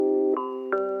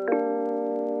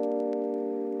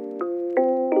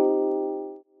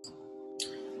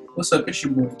What's up? It's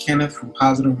your boy Kenneth from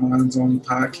Positive Minds Only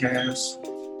Podcast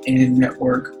and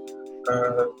Network.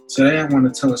 Today I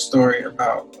want to tell a story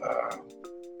about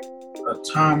a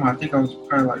time I think I was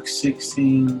probably like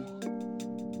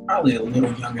 16, probably a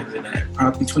little younger than that,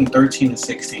 probably between 13 and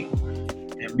 16.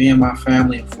 And me and my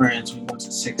family and friends, we went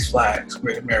to Six Flags,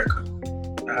 Great America.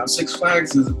 Now, Six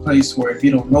Flags is a place where if you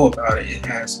don't know about it, it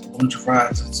has a bunch of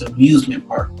rides. It's an amusement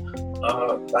park,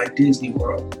 like Disney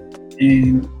World.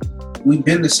 And we've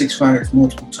been to Six Flags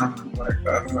multiple times.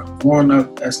 Growing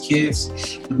up as kids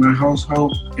in my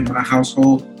household,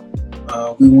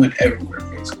 we went everywhere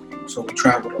basically. So we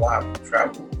traveled a lot.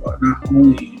 Not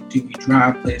only do we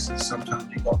drive places, sometimes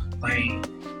we go to plane,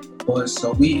 bus.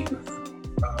 So we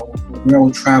rail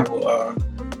travel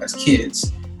as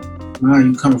kids. Now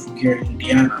you coming from Gary,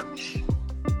 Indiana,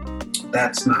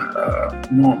 that's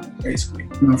not normal basically.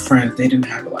 My friends, they didn't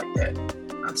have it like that.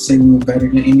 Not to say we were better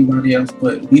than anybody else,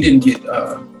 but we didn't get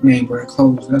name brand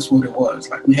clothes. That's what it was.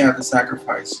 Like, we had to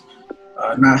sacrifice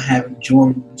not having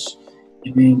Jordans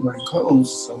and name brand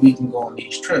clothes so we can go on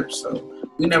these trips. So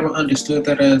we never understood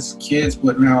that as kids,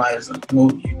 but now as an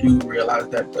adult, you do realize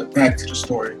that. But back to the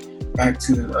story, back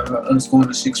to us going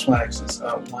to Six Flags this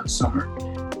one summer.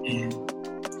 And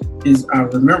I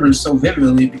remember it so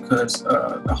vividly because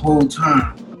the whole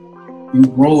time we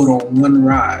rode on one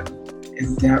ride,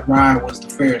 and that ride was the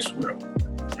Ferris wheel.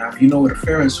 Now, if you know what a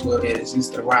Ferris wheel is, it's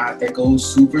the ride that goes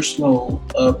super slow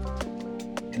up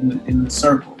in the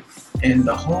circle. And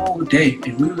the whole day,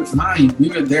 and we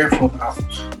were there for about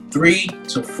 3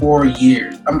 to 4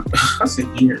 years. I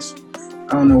said years.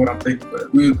 I don't know what I'm thinking,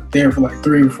 but we were there for like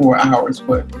 3 or 4 hours.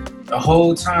 But the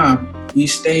whole time, we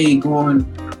stayed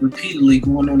repeatedly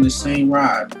going on the same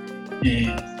ride.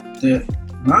 And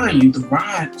mind you, the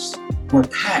rides were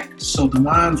packed, so the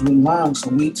lines were long. So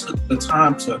we took the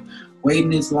time to wait in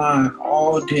this line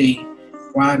all day,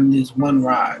 riding this one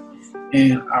ride.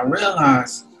 And I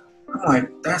realized, I'm like,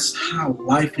 that's how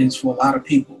life is for a lot of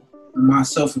people,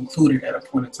 myself included at a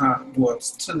point in time. Well,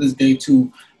 to this day too,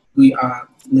 we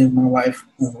live my life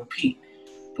on repeat.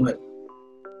 But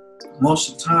most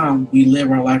of the time, we live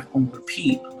our life on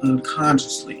repeat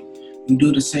unconsciously. We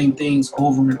do the same things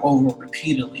over and over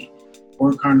repeatedly.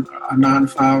 Work on a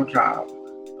 9-to-5 job.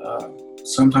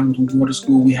 Sometimes we go to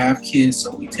school, we have kids,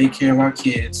 so we take care of our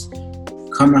kids.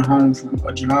 Coming home from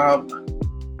a job,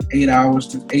 8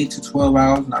 to 12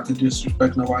 hours, not to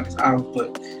disrespect nobody's hours,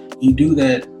 but you do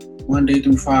that Monday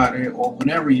through Friday, or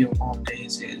whenever your off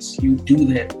days is. You do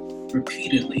that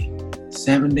repeatedly,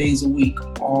 7 days a week,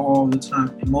 all the time.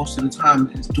 And most of the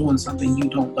time, it's doing something you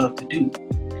don't love to do.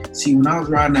 See, when I was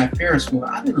riding that Ferris wheel,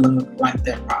 I didn't like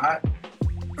that ride.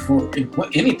 For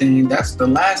anything, that's the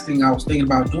last thing I was thinking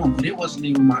about doing, but it wasn't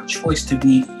even my choice to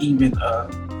be even to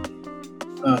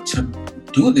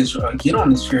do this, get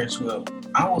on this Ferris wheel.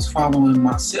 I was following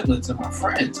my siblings and my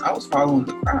friends. I was following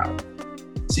the crowd.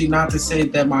 See, not to say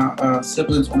that my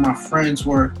siblings or my friends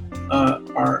are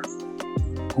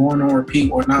going on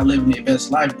repeat or not living their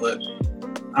best life, but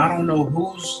I don't know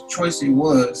whose choice it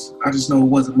was. I just know it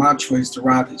wasn't my choice to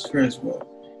ride this Ferris wheel.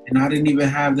 And I didn't even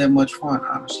have that much fun,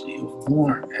 honestly. It was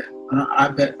boring, man. I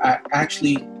bet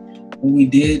when we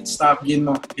stopped getting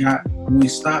on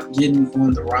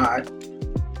the ride,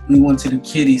 we went to the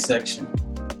kiddie section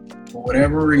for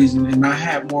whatever reason, and I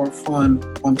had more fun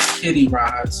on the kiddie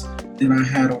rides than I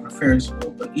had on the Ferris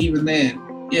wheel. But even then,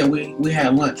 yeah, we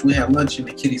had lunch. We had lunch in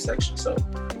the kiddie section. So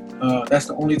that's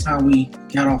the only time we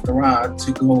got off the ride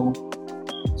to go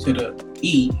to the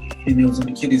eat, and it was in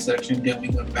the kiddie section. Then we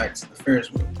went back to the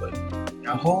Ferris wheel. But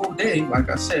the whole day, like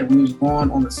I said, we was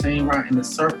going on the same ride in the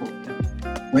circle,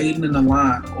 waiting in the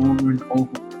line over and over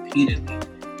repeatedly.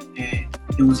 And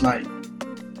it was like,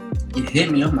 it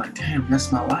hit me. I'm like, damn,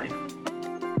 that's my life.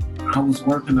 I was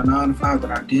working a 9-to-5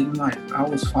 that I didn't like. I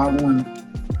was following.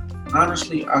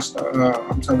 Honestly,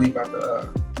 I'm telling you about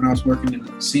when I was working in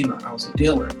the casino. I was a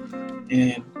dealer,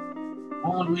 and the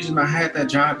only reason I had that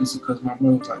job is because my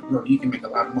brother was like, bro, you can make a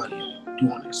lot of money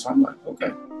doing this. So I'm like, okay,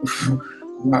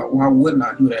 why wouldn't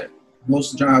I do that?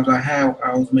 Most jobs I had,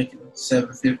 I was making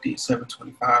 $7.50,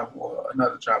 $7.25, or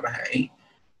another job I had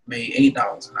made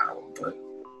 $8 an hour. But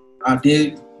I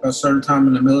did a certain time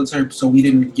in the military, so we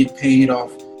didn't get paid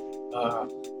off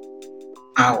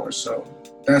hours. So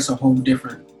that's a whole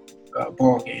different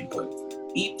ball game. But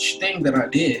each thing that I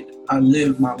did, I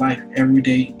lived my life every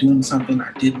day doing something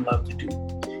I didn't love to do.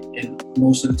 And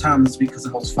most of the time it's because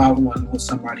I was following what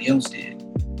somebody else did.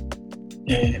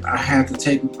 And I had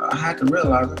to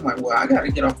realize, I'm like, well, I got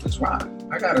to get off this ride.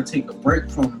 I got to take a break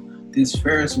from this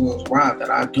Ferris wheel's ride that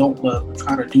I don't love and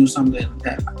try to do something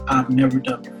that I've never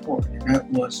done before. And that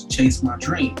was chase my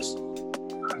dreams.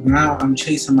 I now I'm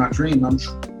chasing my dream. I'm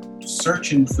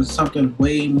searching for something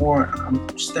way more.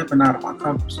 I'm stepping out of my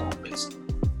comfort zone, basically.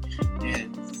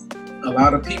 And a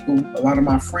lot of people, a lot of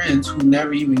my friends who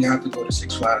never even got to go to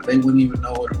Six Flags, they wouldn't even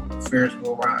know what a Ferris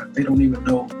wheel ride. They don't even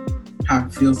know how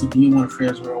it feels to be on a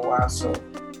Ferris wheel ride. So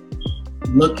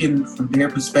looking from their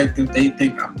perspective, they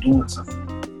think I'm doing something.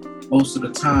 Most of the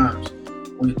times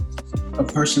when a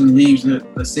person leaves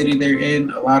the city they're in,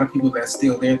 a lot of people that's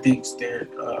still there thinks they're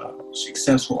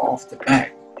successful off the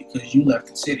bat because you left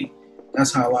the city.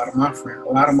 That's how a lot of my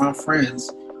friends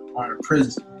are in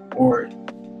prison or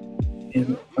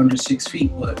in under 6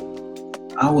 feet. But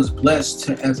I was blessed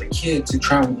as a kid to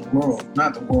travel the world,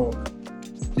 not the world,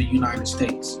 the United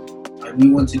States. Like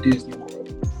we went to Disney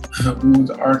World, we went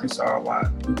to Arkansas a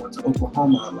lot, we went to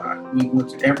Oklahoma a lot. We went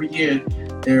to every year.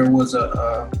 There was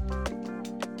a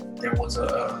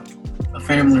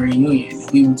family reunion.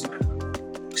 We went to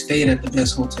stayed at the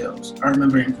best hotels. I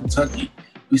remember in Kentucky,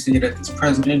 we stayed at this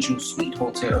presidential suite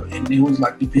hotel, and it was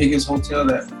like the biggest hotel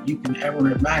that you can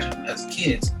ever imagine as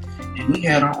kids. And we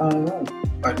had our own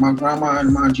room. Like my grandma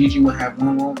and my Gigi would have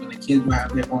one room, and the kids would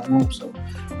have their own room. So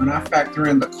when I factor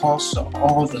in the cost of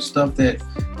all the stuff that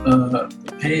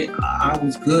paid, I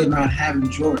was good not having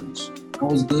Jordans. I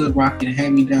was good rocking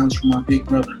hand-me-downs from my big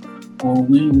brother. Or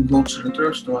we would go to the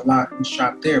thrift store a lot and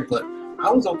shop there. But I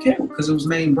was okay because it was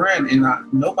name brand, and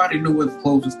nobody knew where the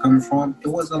clothes was coming from. It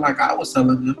wasn't like I was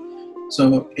selling them.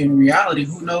 So in reality,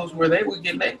 who knows where they were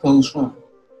getting their clothes from?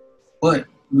 But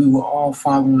we were all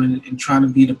following and trying to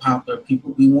be the popular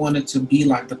people. We wanted to be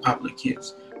like the popular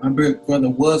kids. My big brother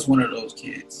was one of those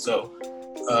kids. So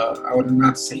I would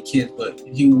not say kids, but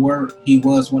he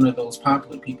was one of those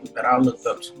popular people that I looked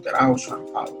up to, that I was trying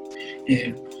to follow.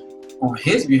 And on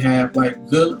his behalf,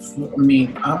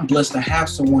 I'm blessed to have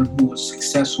someone who was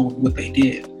successful with what they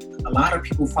did. A lot of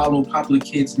people follow popular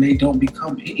kids and they don't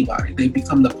become anybody. They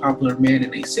become the popular man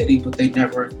in a city, but they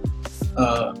never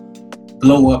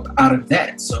blow up out of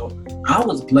that. So I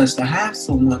was blessed to have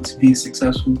someone to be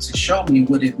successful, to show me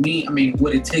what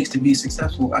it takes to be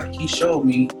successful. Like he showed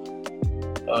me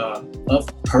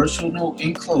up personal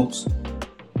and close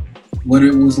what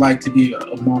it was like to be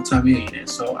a multimillionaire.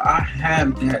 So I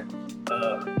have that.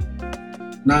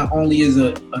 Not only is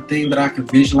a thing that I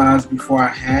could visualize before I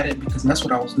had it, because that's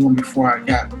what I was doing before I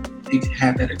had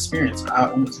that experience.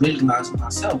 I was visualizing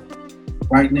myself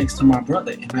right next to my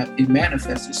brother, and it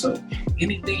manifested. So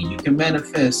anything you can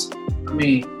manifest,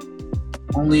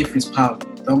 only if it's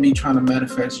positive. Don't be trying to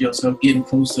manifest yourself getting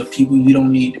close to people you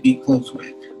don't need to be close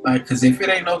with. Like, because if it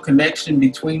ain't no connection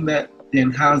between that,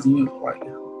 then why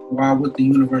would the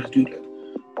universe do that?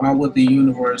 Why would the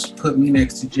universe put me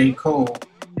next to J. Cole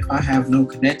if I have no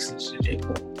connections to J.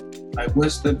 Cole? Like,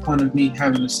 what's the point of me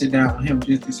having to sit down with him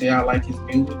just to say I like his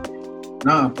music?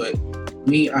 Nah, but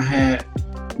me, I had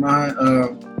my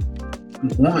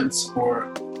wants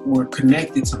were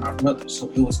connected to my brother,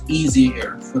 so it was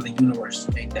easier for the universe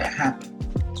to make that happen.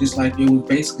 Just like it was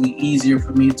basically easier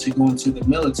for me to go into the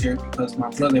military because my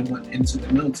brother went into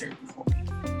the military before me.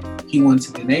 He went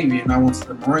to the Navy and I went to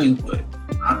the Marines, but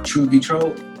truth be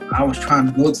told, I was trying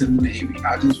to go to the Navy.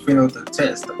 I just failed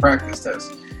the practice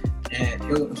test. And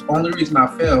it was the only reason I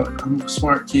failed. I'm a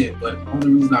smart kid, but the only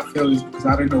reason I failed is because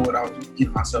I didn't know what I was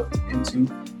getting myself into.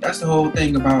 That's the whole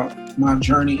thing about my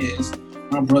journey is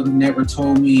my brother never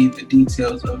told me the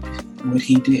details of what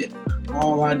he did.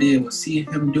 All I did was see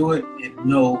him do it and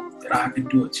know that I could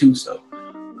do it too. So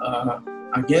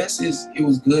I guess it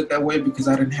was good that way because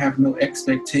I didn't have no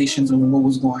expectations of what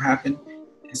was going to happen,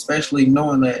 especially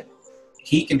knowing that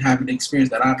he can have an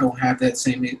experience that I don't have that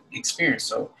same experience.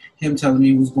 So him telling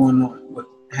me what's going on, what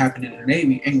happened in the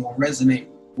Navy ain't going to resonate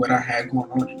with what I had going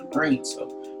on in the Marines. So,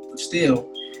 but still,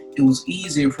 it was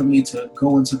easier for me to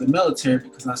go into the military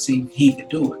because I seen he could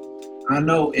do it. I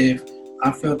know if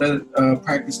I failed that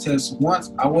practice test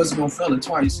once, I wasn't going to fail it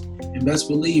twice. And best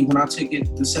believe when I took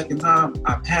it the second time,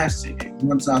 I passed it. And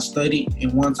once I studied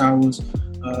and once I was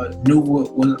knew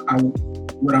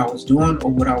what I was doing or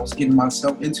what I was getting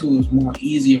myself into, it was more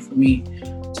easier for me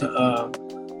to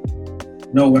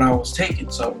know what I was taking.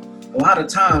 So a lot of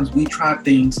times we try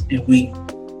things and we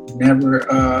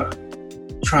never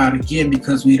try it again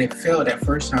because we didn't fail that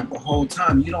first time. The whole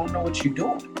time you don't know what you're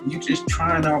doing. You're just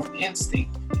trying off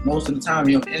instinct. Most of the time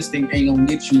your instinct ain't gonna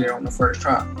get you there on the first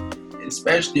try,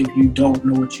 especially if you don't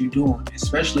know what you're doing,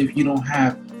 especially if you don't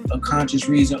have a conscious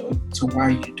reason to why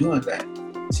you're doing that.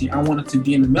 See, I wanted to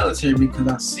be in the military because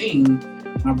I seen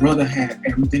my brother had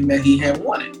everything that he had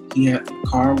wanted. He had the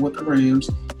car with the rims,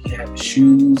 he had the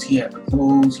shoes, he had the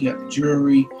clothes, he had the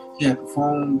jewelry, he had the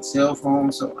phone, the cell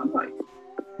phone. So I'm like,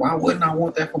 why wouldn't I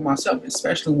want that for myself?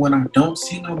 Especially when I don't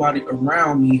see nobody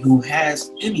around me who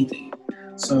has anything.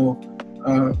 So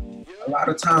a lot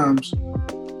of times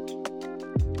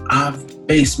I've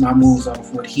based my moves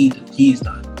off what he's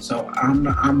done. So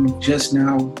I'm just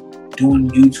now doing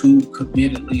YouTube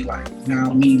committedly, like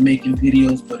now me making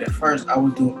videos. But at first I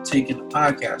was taking the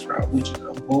podcast route, which is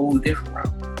a whole different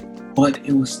route. But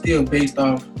it was still based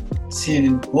off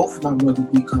seeing both of my brothers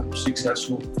become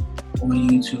successful on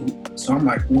YouTube. So I'm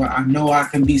like, well, I know I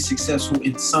can be successful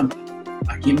in something.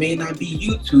 Like it may not be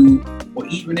YouTube, or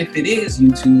even if it is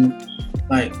YouTube,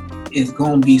 like it's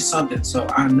gonna be something. So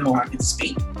I know I can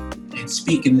speak. And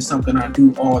speaking is something I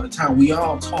do all the time. We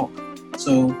all talk.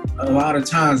 So a lot of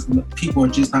times people are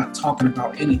just not talking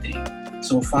about anything.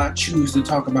 So if I choose to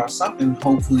talk about something,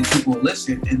 hopefully people will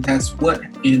listen. And that's what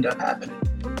ended up happening.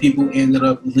 People ended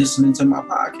up listening to my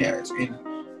podcast and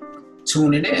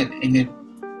tuning in. And then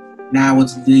now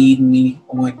it's leading me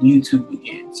on YouTube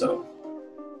again. So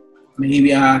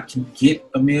maybe I can get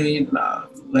 1 million.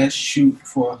 Let's shoot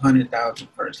for 100,000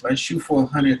 first. Let's shoot for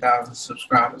 100,000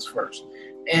 subscribers first.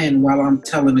 And while I'm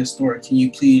telling this story, can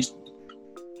you please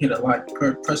hit a like,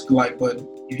 press the like button.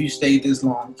 If you stayed this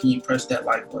long, can you press that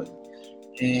like button?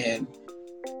 And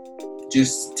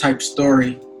just type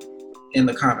story in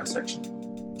the comment section.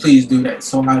 Please do that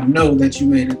so I know that you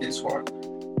made it this far.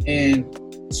 And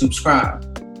subscribe.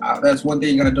 That's one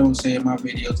thing I don't say in my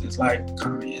videos is like,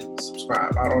 comment, and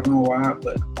subscribe. I don't know why,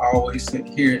 but I always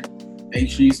hear it. Make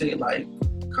sure you say like,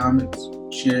 comments,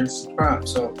 share, subscribe.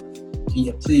 So can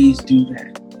you please do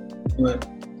that? But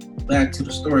back to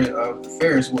the story of the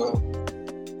Ferris wheel.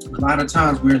 A lot of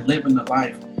times we're living a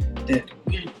life that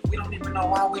we don't even know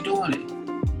why we're doing it.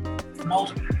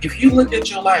 If you look at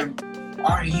your life,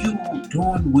 are you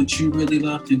doing what you really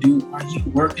love to do? Are you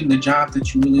working the job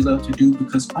that you really love to do?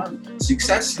 Because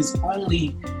success is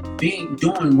only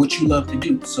doing what you love to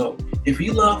do. So if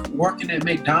you love working at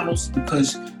McDonald's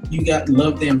because you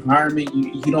love the environment,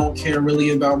 you don't care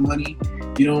really about money,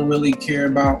 you don't really care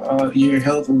about your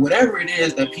health or whatever it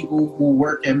is that people who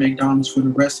work at McDonald's for the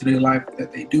rest of their life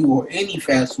that they do, or any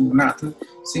fast food, not to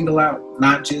single out,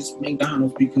 not just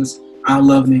McDonald's, because I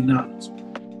love McDonald's.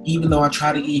 Even though I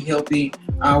try to eat healthy,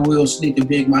 I will sneak a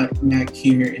Big Mac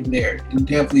here and there, and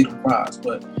definitely the fries.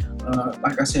 But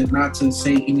like I said, not to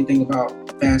say anything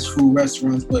about fast food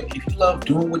restaurants, but if you love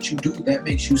doing what you do, that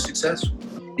makes you successful.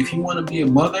 If you want to be a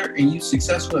mother and you're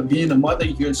successful at being a mother,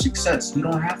 you're a success. You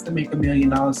don't have to make $1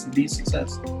 million to be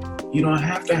successful. You don't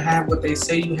have to have what they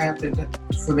say you have to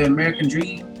for the American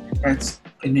dream. That's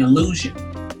an illusion.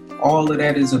 All of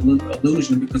that is an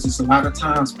illusion, because it's a lot of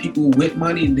times people with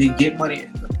money, they get money.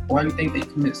 Why do you think they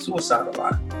commit suicide a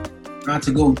lot? Not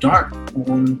to go dark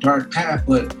on a dark path,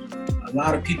 but a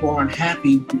lot of people aren't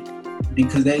happy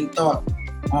because they thought,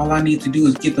 all I need to do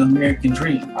is get the American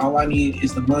dream. All I need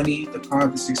is the money, the car,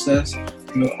 the success,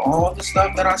 all the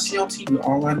stuff that I see on TV.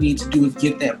 All I need to do is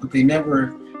get that, but they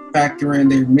never factor in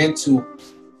their mental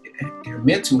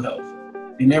health.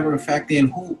 They never factor in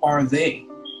who are they.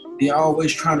 They're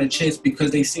always trying to chase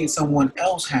because they see someone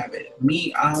else have it.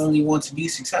 Me, I only want to be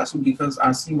successful because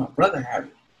I see my brother have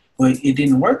it. But it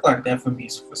didn't work like that for me.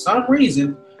 So for some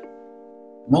reason,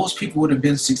 most people would have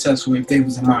been successful if they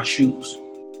was in my shoes.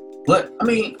 But I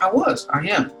mean, I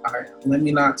am. Let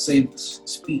me not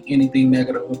speak anything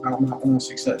negative about my own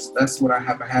success. That's what I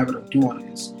have a habit of doing,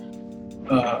 is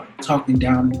talking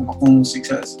down on my own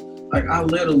success. Like, I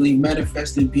literally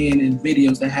manifested being in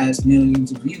videos that has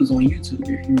millions of views on YouTube.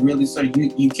 If you really search,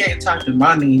 you can't type in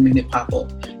my name and it pop up.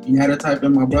 You gotta type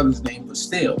in my brother's name, but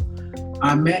still,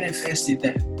 I manifested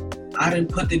that. I didn't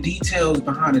put the details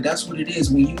behind it. That's what it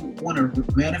is. When you want to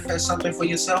manifest something for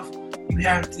yourself, you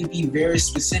have to be very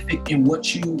specific in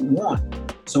what you want.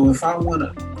 So if I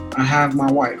have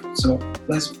my wife. So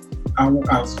I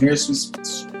was very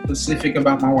specific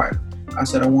about my wife. I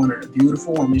said I wanted a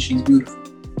beautiful woman. She's beautiful.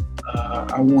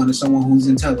 I wanted someone who's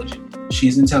intelligent.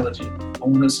 She's intelligent. I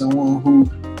wanted someone who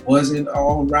wasn't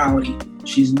all rowdy.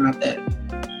 She's not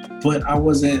that. But I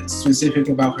wasn't specific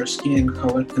about her skin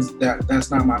color, because that's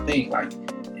not my thing. Like,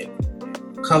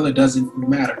 color doesn't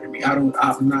matter to me. I'm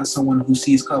not someone who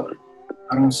sees color.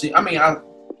 I don't see. I mean,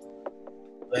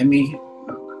 let me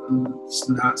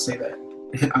not say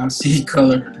that. I see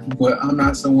color, but I'm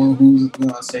not someone who's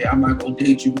gonna say I'm not gonna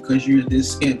date you because you're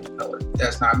this skin color.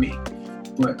 That's not me.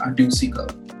 But I do see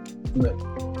color. But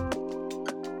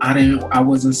I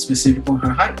wasn't specific on her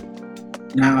height.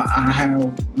 Now I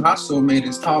have my soulmate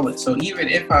is taller, so even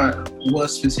if I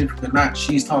was specific or not,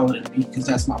 she's taller than me because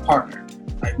that's my partner.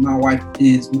 Like, my wife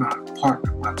is my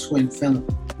partner, my twin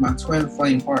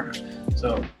flame partner.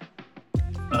 So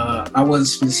I wasn't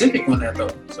specific on that though.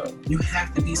 So you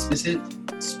have to be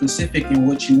specific in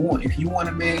what you want. If you want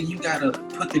a man, you gotta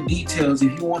put the details.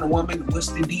 If you want a woman, what's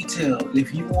the details?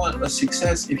 If you want a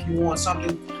success, if you want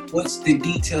something, what's the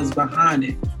details behind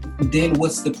it? Then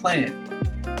what's the plan?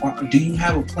 Do you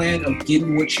have a plan of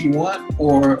getting what you want,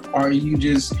 or are you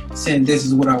just saying this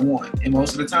is what I want? And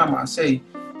most of the time I say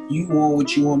you want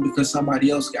what you want because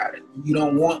somebody else got it. You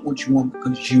don't want what you want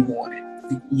because you want it.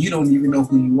 You don't even know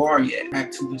who you are yet.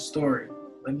 Back to the story.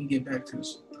 Let me get back to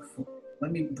this.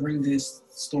 Let me bring this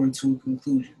story to a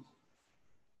conclusion.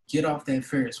 Get off that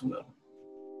Ferris wheel.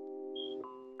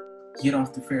 Get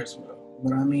off the Ferris wheel.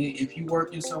 What I mean, if you're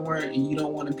working somewhere and you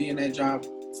don't want to be in that job,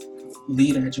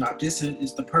 leave that job. This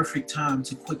is the perfect time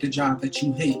to quit the job that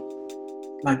you hate.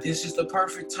 Like, this is the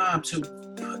perfect time to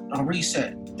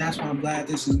reset. That's why I'm glad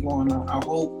this is going on. I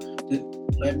hope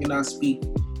that, let me not speak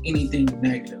anything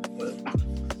negative,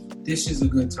 but this is a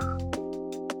good time.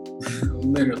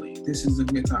 Literally, this is a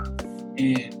good time.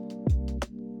 And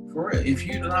for real, if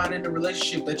you're not in a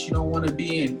relationship that you don't want to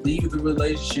be in, leave the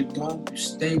relationship. Don't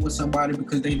stay with somebody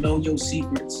because they know your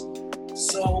secrets.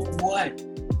 So what?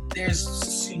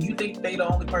 You think they the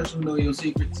only person who know your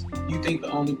secrets? You think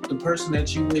the person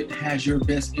that you with has your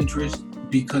best interest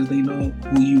because they know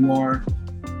who you are?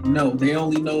 No, they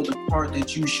only know the part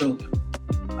that you show them.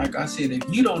 Like I said, if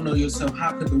you don't know yourself,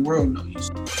 how could the world know you?